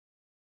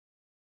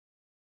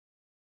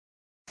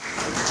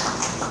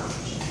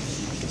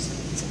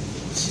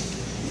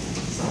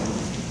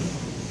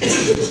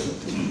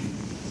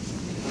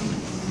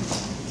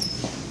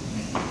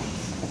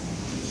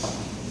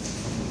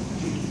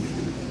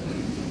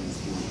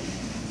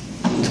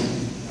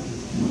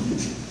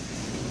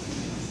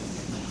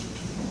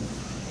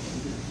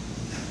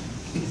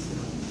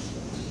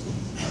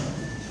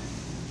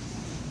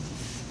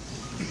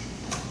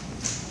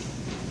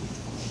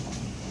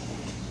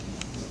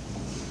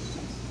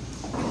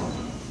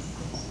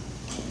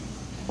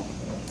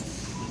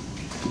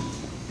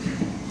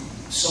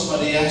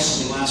Somebody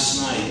asked me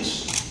last night,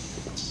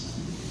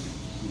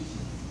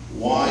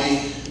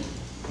 why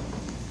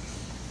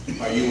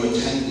are you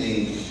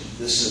attending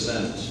this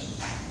event?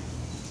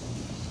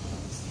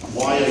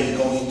 Why are you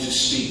going to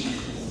speak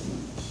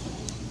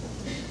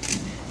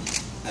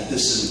at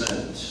this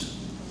event?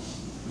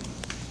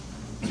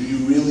 Do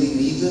you really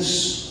need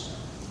this?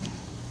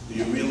 Do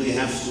you really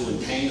have to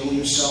entangle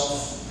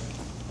yourself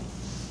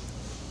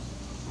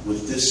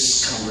with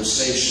this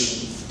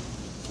conversation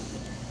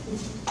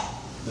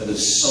that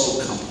is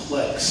so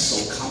complex,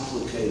 so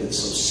complicated,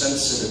 so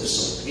sensitive,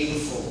 so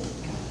painful,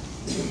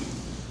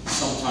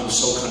 sometimes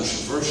so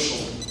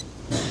controversial?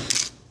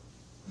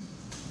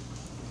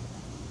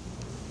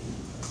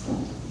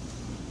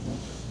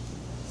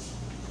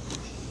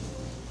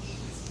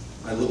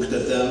 I looked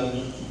at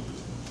them.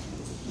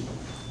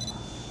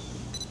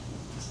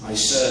 I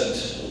said,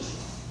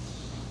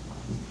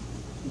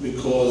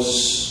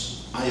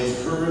 because I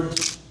have heard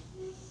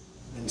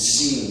and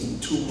seen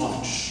too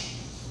much.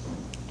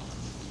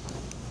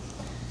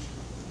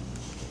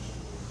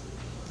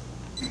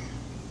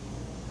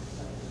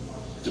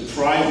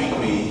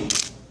 Depriving me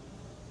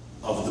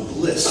of the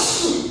bliss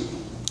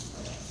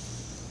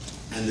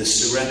and the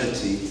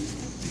serenity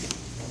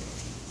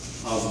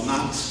of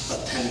not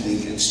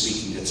attending and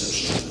speaking at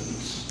such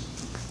events.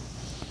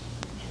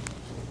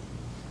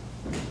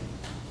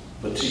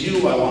 But to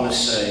you, I want to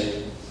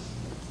say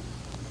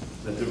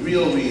that the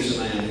real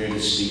reason I am here to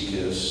speak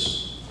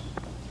is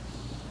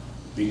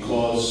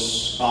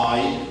because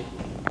I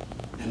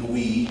and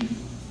we,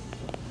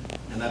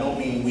 and I don't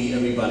mean we,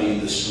 everybody in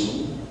this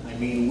room, I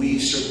mean we,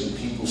 certain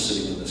people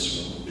sitting in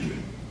this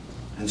room,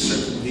 and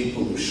certain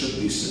people who should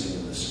be sitting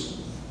in this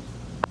room,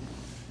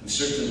 and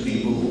certain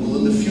people who will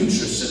in the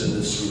future sit in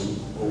this room,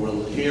 or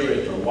will hear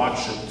it or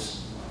watch it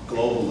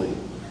globally,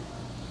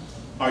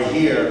 are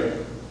here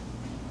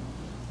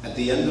at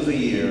the end of a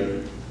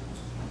year,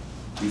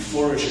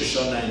 before Rosh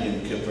Hashanah and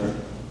Yom Kippur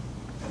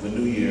of a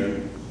new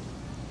year,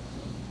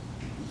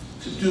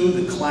 to do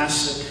the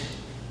classic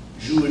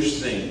Jewish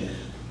thing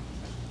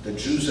that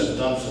Jews have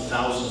done for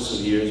thousands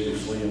of years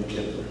before Yom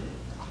Kippur.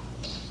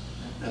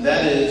 And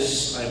that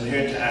is, I'm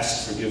here to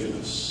ask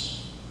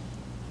forgiveness.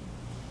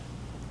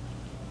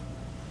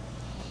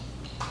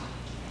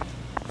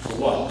 For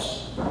what?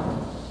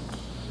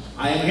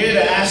 I am here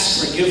to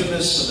ask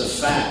forgiveness for the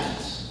fact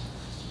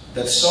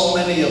that so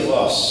many of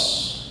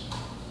us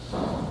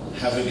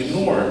have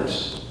ignored,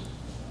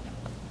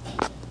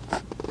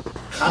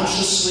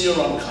 consciously or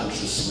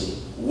unconsciously,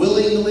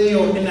 willingly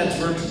or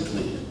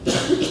inadvertently,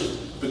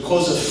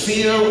 because of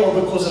fear or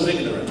because of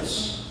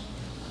ignorance.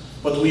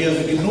 But we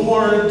have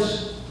ignored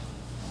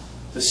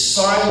the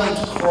silent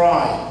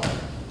cry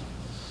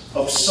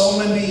of so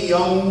many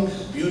young,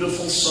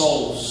 beautiful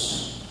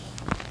souls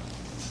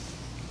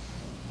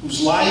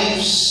whose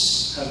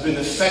lives have been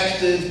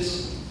affected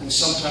and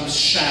sometimes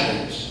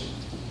shattered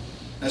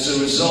as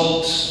a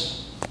result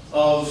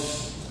of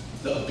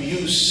the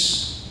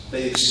abuse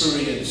they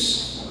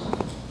experienced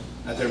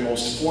at their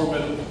most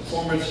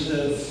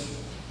formative,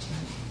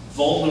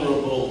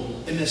 vulnerable,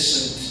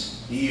 innocent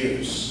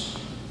years.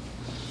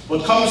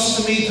 What comes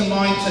to me to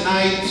mind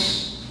tonight,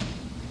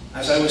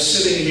 as I was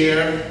sitting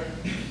here,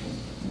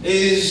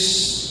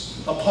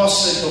 is a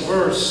pasuk, a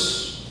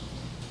verse.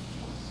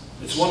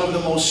 It's one of the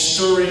most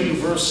stirring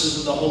verses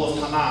in the whole of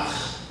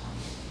Tanakh.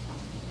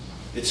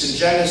 It's in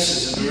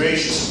Genesis, in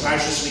Bereshit, in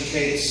Parshas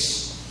Miketz.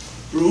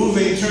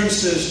 Reuven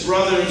turns to his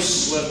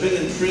brothers who have been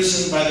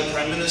imprisoned by the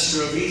Prime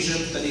Minister of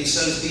Egypt, and he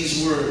says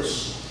these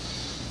words: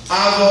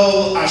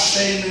 Avol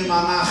Ashemim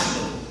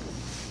Anachnu.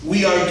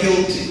 We are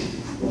guilty.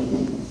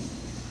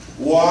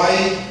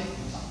 Why?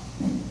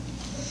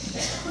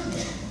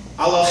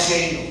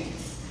 Alachenu.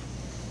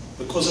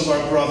 Because of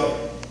our brother.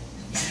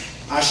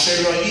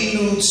 Asher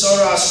ra'inu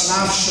tzoras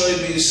nafshoi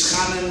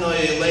v'yischanenu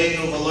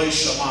eleinu v'lo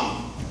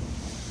shamam.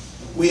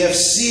 We have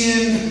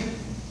seen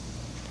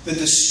the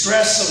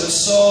distress of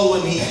his soul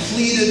when he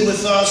pleaded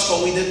with us,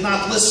 but we did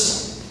not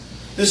listen.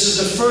 This is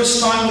the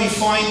first time we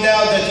find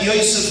out that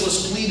Yosef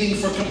was pleading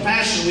for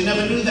compassion. We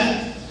never knew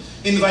that.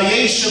 In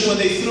Vayeshev, when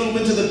they threw him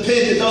into the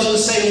pit, it doesn't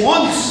say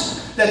once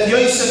that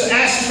Yosef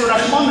asked for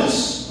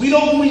Rachmanis. We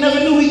never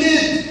knew he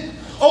did.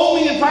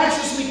 Only in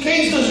Parshas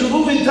Miketz does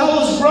Reuven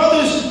tell his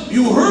brothers,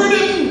 you heard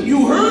him,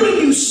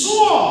 you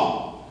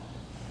saw.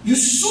 You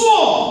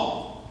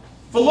saw.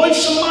 V'lo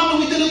shamanu,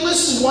 we didn't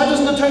listen. Why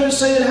doesn't the Torah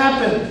say it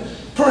happened?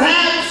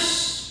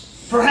 Perhaps,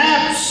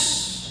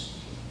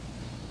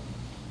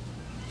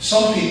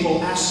 some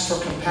people ask for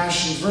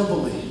compassion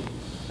verbally,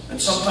 and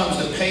sometimes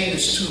the pain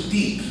is too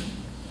deep.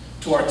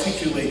 to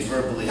articulate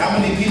verbally. How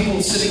many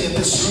people sitting in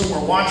this room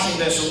or watching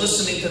this or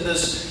listening to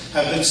this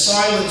have been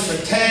silent for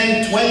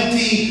 10,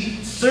 20,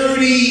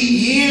 30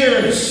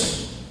 years?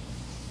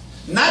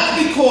 Not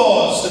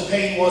because the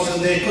pain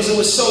wasn't there, because it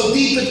was so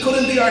deep it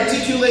couldn't be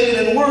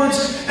articulated in words.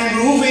 And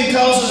Reuven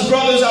tells his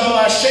brothers, Aval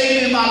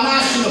Hashem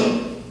Anachnu.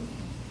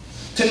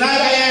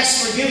 Tonight I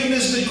ask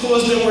forgiveness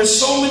because there were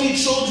so many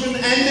children,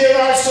 and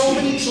there are so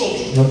many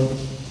children,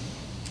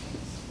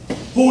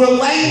 who are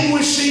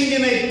languishing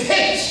in a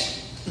pit,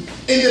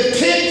 in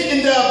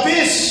the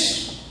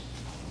abyss.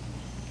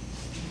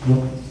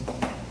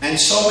 And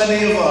so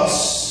many of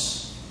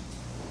us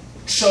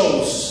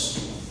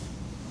chose,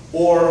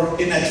 or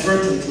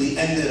inadvertently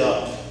ended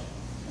up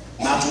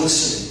not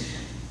listening.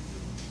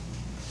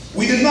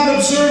 We did not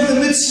observe the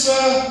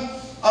mitzvah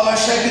of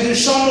Asher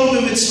Kedushanu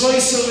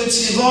v'mitzvoiso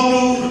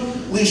v'tzivonu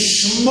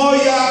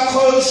lishmoya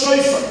kol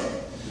shofar.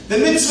 The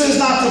mitzvah is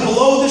not to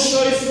blow the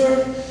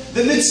shofar.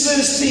 The mitzvah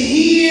is to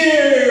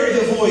hear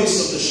the voice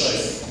of the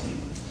shofar.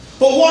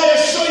 But why a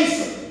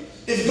shofar?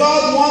 If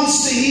God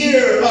wants to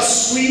hear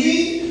us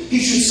screaming, He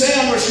should say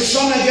on Rosh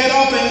Hashanah, get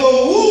up and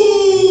go, woo!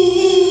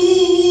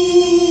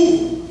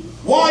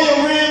 Why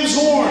a ram's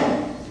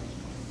horn?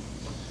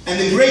 And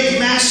the great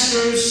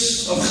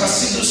masters of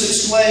Chassidus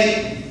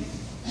explain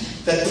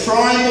that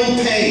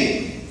primal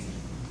pain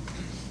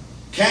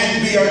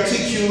can't be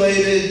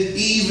articulated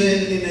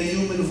even in a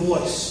human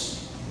voice.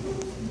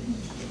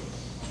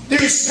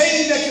 There is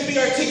pain that can be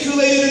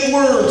articulated in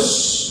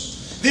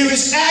words. There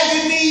is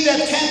agony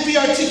that can't be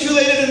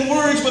articulated in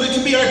words, but it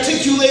can be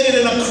articulated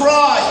in a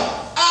cry.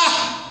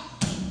 Ah!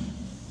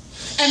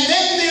 And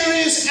then there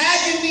is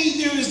agony,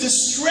 there is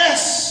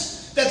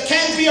distress that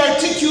can't be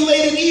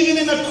articulated even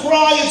in a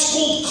cry. It's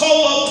called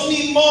Kol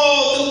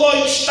Pnimo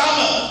Eloi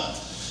Shtama.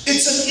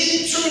 It's an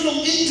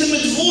internal,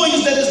 intimate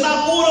voice that is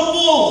not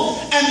audible.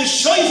 And the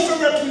shofar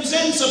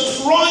represents a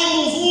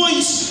primal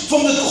voice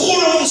from the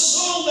core of the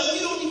soul that we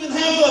don't even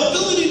have the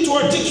ability to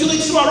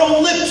articulate through our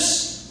own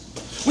lips.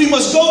 We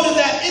must go to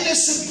that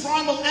innocent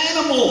primal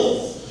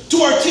animal to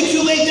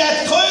articulate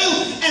that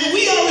koil, and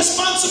we are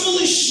responsible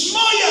to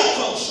shmoya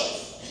kol shofar.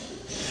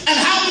 And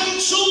how many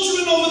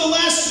children over the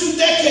last few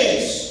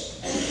decades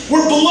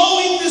were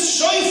blowing this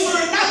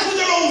shofar, not with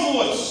their own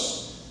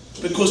voice,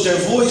 because their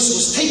voice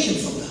was taken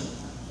from them.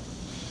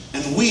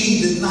 And we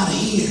did not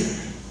hear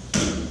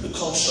the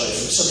kol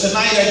shofar. So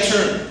tonight I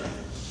turn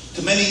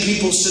to many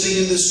people sitting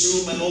in this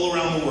room and all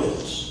around the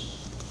world.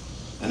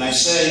 And I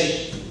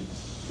say,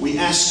 we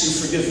ask you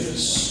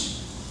forgiveness.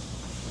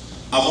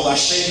 Aval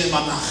Hashem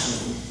Anachnu.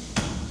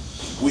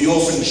 We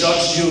often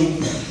judged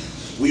you.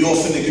 We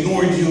often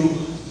ignored you.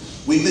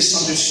 We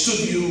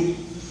misunderstood you.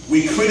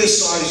 We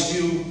criticized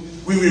you.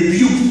 We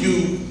rebuked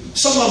you.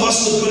 Some of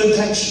us with good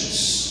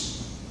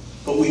intentions.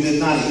 But we did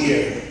not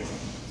hear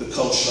the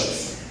kol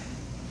shofar.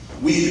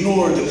 We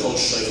ignored the kol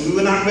shofar. We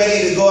were not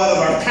ready to go out of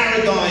our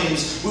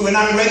paradigms. We were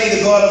not ready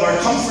to go out of our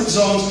comfort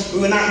zones.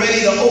 We were not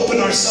ready to open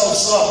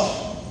ourselves up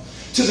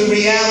to the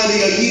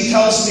reality. He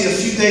tells me a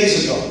few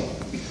days ago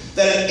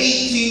that an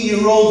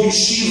 18-year-old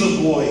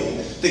yeshiva boy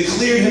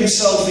declared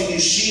himself in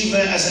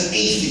yeshiva as an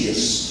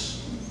atheist.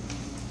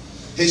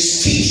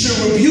 His teacher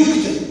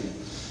rebuked him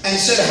and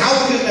said,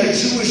 how can a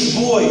Jewish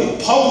boy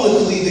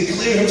publicly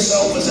declare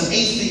himself as an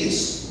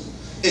atheist?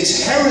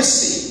 It's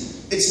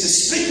heresy. It's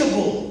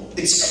despicable.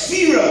 It's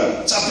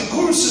kfira. It's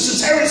apikurusis.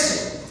 It's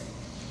heresy.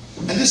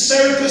 And this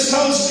therapist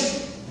tells me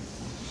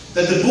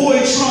that the boy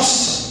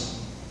trusts him.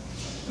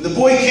 And the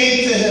boy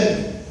came to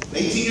him,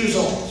 18 years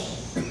old.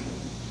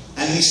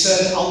 And he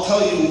said, I'll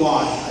tell you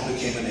why I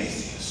became an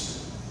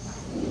atheist.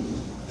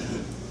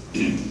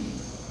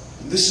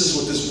 This is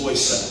what this boy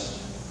said.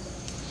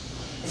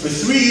 For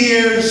 3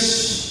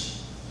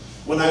 years,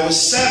 when I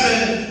was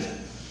 7,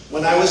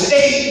 when I was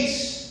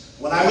 8,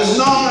 when I was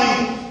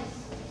 9,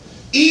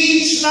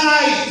 each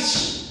night,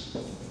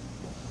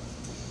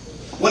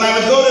 when I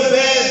would go to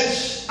bed,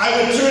 I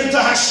would turn to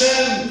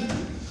Hashem.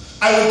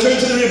 I would turn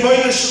to the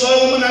Rebbeinu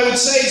Shalom and I would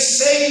say,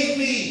 save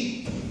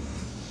me.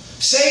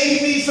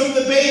 Save me from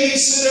the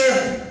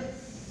babysitter,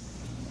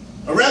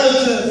 a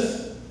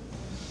relative.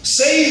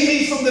 Save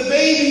me from the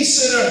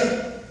babysitter.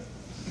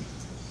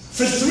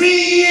 For 3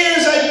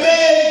 years I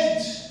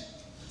begged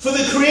for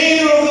the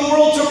creator of the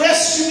world to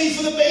rescue me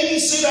from the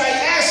babysitter. I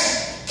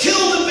asked,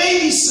 kill the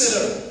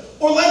babysitter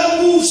or let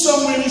him move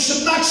somewhere. He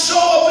should not show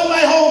up in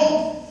my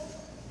home.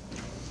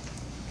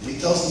 And he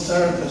tells the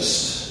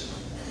therapist,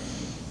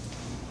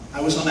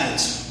 I was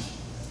unanswered.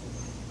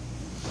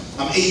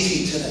 I'm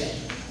 18 today.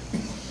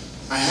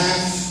 I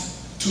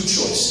have 2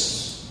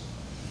 choices.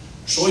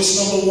 Choice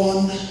number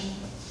 1,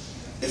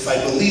 if I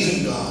believe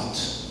in God,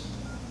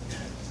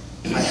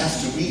 I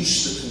have to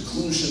reach the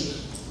conclusion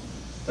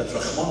that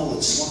Rahman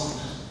al-Islam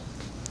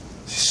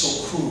is so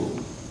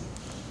cruel,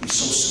 he's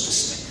so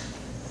sadistic.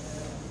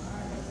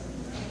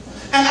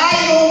 And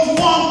I don't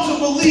want to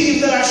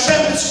believe that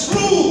Hashem is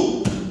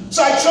cruel,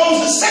 so I chose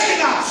the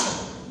second option,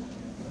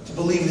 to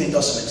believe that he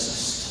doesn't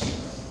exist.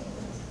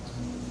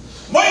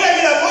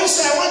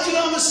 I want you to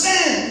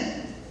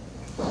understand,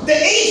 the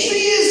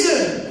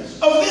atheism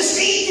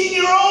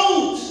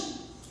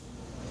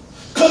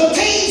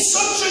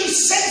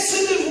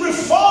sensitive,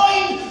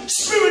 refined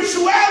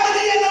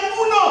spirituality and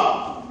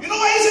emunah. You know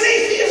why he's an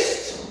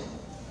atheist?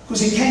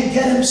 Because he can't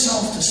get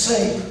himself to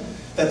say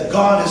that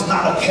God is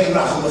not a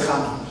kerach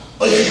l'chanam.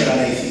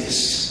 An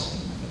atheist.